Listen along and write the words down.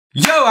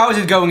Yo, how's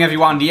it going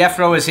everyone? The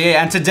Afro is here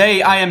and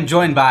today I am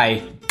joined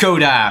by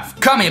Kodaaf.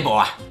 Come here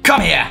boy,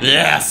 come here.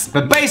 Yes.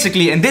 But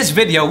basically in this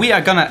video we are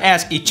gonna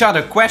ask each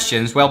other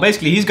questions. Well,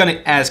 basically he's gonna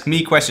ask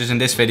me questions in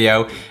this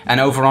video. And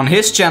over on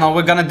his channel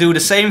we're gonna do the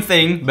same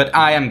thing, but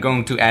I am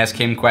going to ask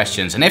him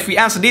questions. And if we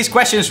answer these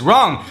questions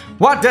wrong,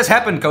 what does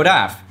happen,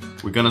 Kodaaf?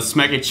 We're gonna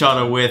smack each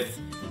other with...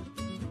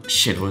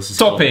 Shit, what's this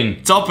Topping.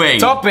 called? Topping.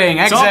 Topping,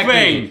 exactly.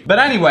 Topping. But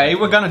anyway,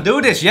 we're gonna do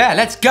this, yeah,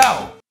 let's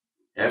go.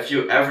 Have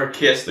you ever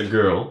kissed a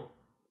girl?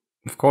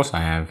 Of course I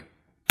have.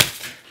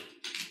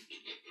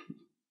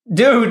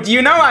 Dude,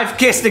 you know I've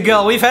kissed a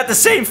girl. We've had the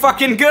same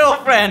fucking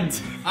girlfriend.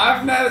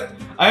 I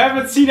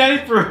haven't seen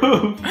any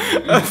proof.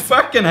 Oh,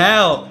 fucking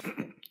hell.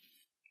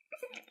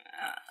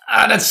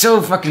 Ah, that's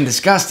so fucking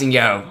disgusting,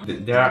 yo.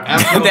 There are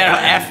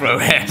afro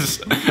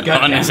hairs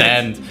on his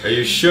hand. Are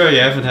you sure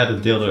you haven't had a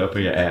dildo up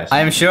your ass? I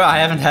am sure I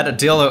haven't had a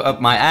dildo up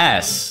my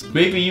ass.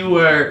 Maybe you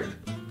were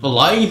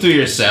lying to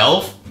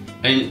yourself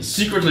and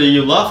secretly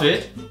you love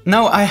it.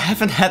 No, I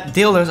haven't had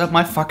dildos up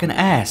my fucking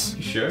ass.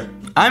 You sure?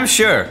 I'm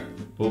sure.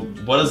 Well,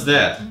 what is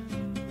that?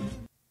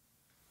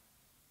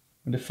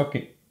 What the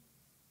fucking...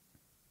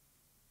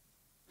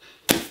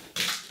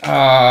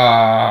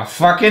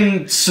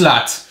 fucking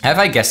slut. Have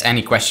I guessed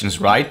any questions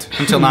right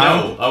until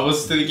now? No, I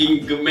was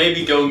thinking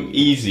maybe going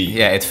easy.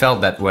 Yeah, it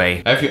felt that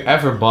way. Have you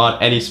ever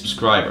bought any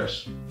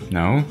subscribers?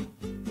 No.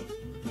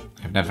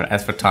 I've never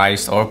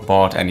advertised or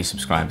bought any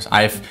subscribers.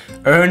 I've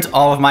earned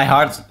all of my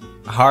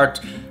hard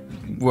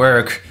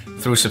work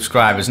through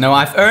subscribers. No,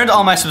 I've earned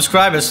all my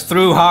subscribers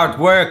through hard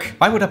work.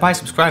 Why would I buy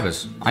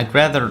subscribers? I'd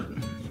rather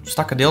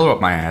stuck a dildo up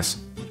my ass.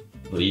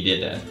 Well, you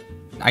did that.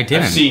 I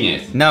didn't. I've seen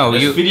it. No,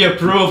 There's video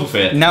proof of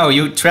it. No,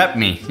 you trapped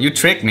me. You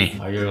tricked me.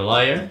 Are you a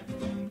liar?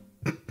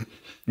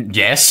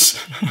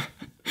 Yes.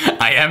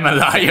 I am a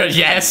liar,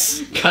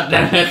 yes. God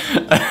damn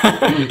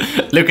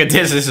it. Look at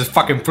this is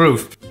fucking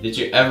proof. Did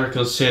you ever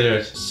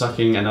consider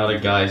sucking another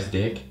guy's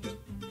dick?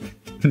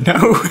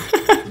 No.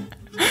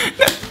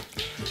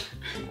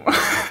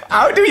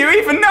 How do you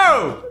even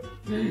know?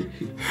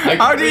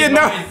 How do you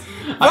know?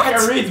 I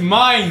can read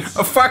minds.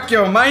 Oh, fuck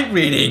your mind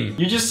reading.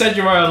 You just said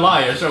you were a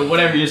liar, so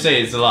whatever you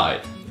say is a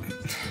lie.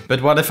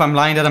 But what if I'm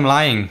lying that I'm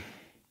lying?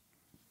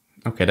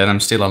 Okay, then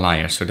I'm still a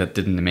liar, so that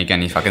didn't make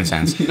any fucking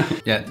sense. No.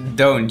 Yeah,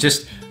 don't.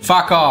 Just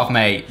fuck off,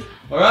 mate.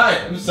 Alright,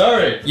 I'm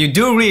sorry. You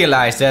do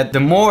realize that the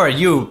more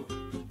you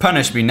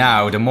punish me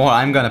now, the more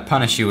I'm gonna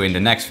punish you in the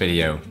next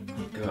video.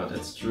 God,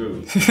 that's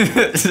true.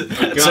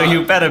 So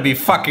you better be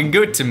fucking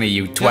good to me,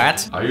 you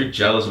twat. Are you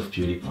jealous of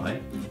PewDiePie?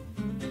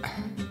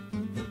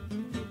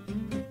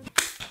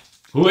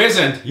 Who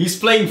isn't? He's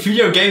playing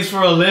video games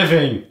for a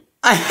living.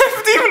 I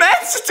haven't even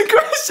answered the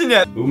question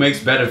yet. Who makes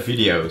better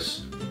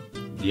videos?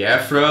 The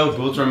Afro,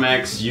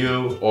 Bulltramaxx,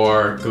 you,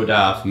 or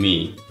Kodaaf,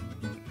 me?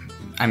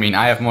 I mean,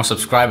 I have more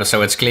subscribers,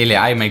 so it's clearly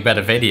I make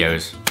better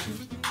videos.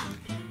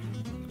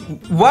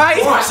 Why?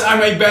 Of course I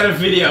make better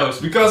videos,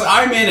 because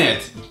I'm in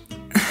it.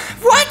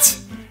 What?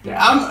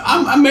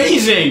 I'm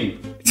amazing.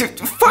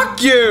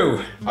 Fuck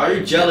you. Are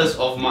you jealous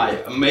of my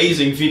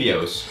amazing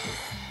videos?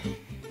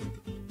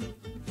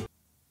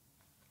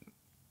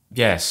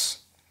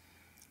 Yes.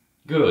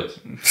 Good.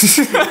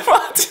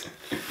 What?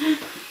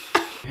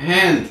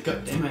 Hand,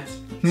 god damn it.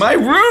 My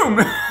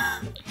room.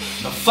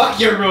 Oh, fuck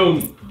your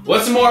room.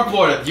 What's more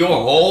important, your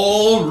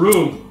whole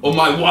room or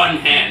my one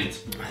hand?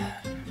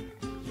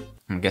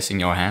 I'm guessing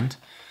your hand.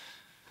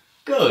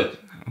 Good.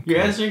 Okay.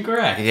 You're answering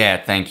correct. Yeah,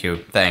 thank you.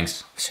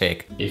 Thanks.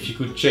 Sick. If you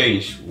could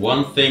change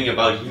one thing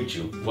about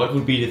YouTube, what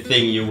would be the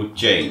thing you would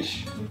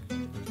change?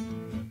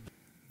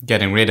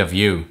 Getting rid of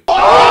you.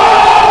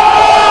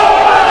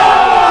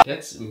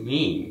 That's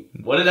mean.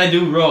 What did I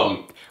do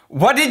wrong?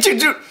 What did you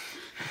do?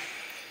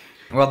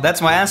 Well,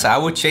 that's my answer. I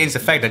would change the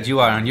fact that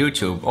you are on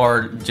YouTube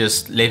or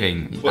just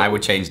living. What? I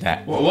would change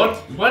that.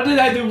 What did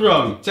I do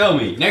wrong? Tell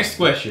me. Next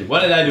question.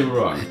 What did I do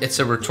wrong? It's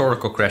a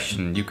rhetorical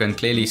question. You can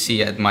clearly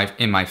see in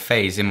my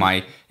face, in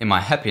my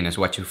happiness,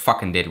 what you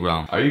fucking did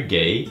wrong. Are you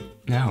gay?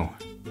 No.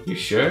 You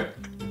sure?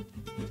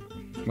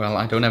 Well,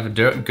 I don't have a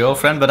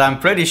girlfriend, but I'm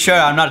pretty sure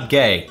I'm not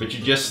gay. But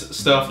you just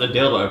stuffed a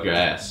dildo up your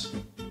ass.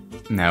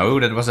 No,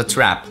 that was a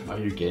trap. Are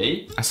you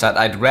gay? I said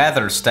I'd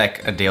rather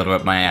stack a dildo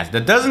up my ass.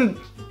 That doesn't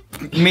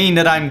mean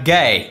that I'm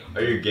gay.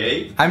 Are you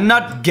gay? I'm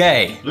not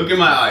gay. Look in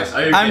my eyes.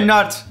 Are you gay? I'm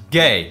not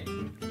gay.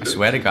 I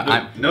swear to God.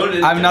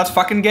 I'm not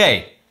fucking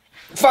gay.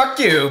 Fuck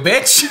you,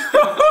 bitch.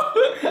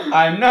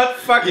 I'm not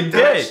fucking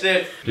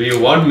gay. Do you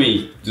want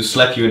me to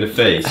slap you in the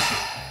face?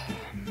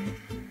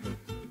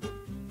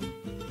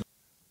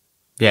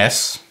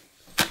 Yes.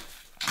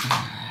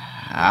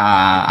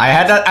 I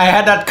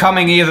had that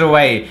coming either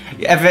way.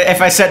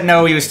 If I said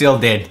no, you still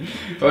did.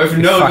 Or if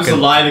no, it was a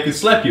lie, I could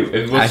slap you. If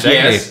it was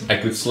yes, I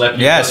could slap you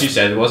because you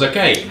said it was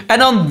okay.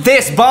 And on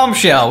this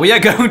bombshell, we are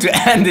going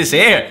to end this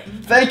here.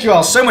 Thank you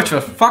all so much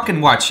for fucking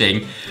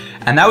watching.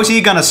 And now is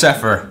he gonna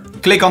suffer?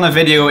 Click on the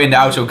video in the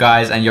outro,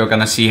 guys, and you're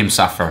gonna see him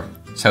suffer.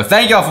 So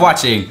thank you all for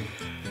watching.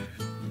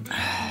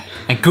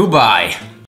 And goodbye.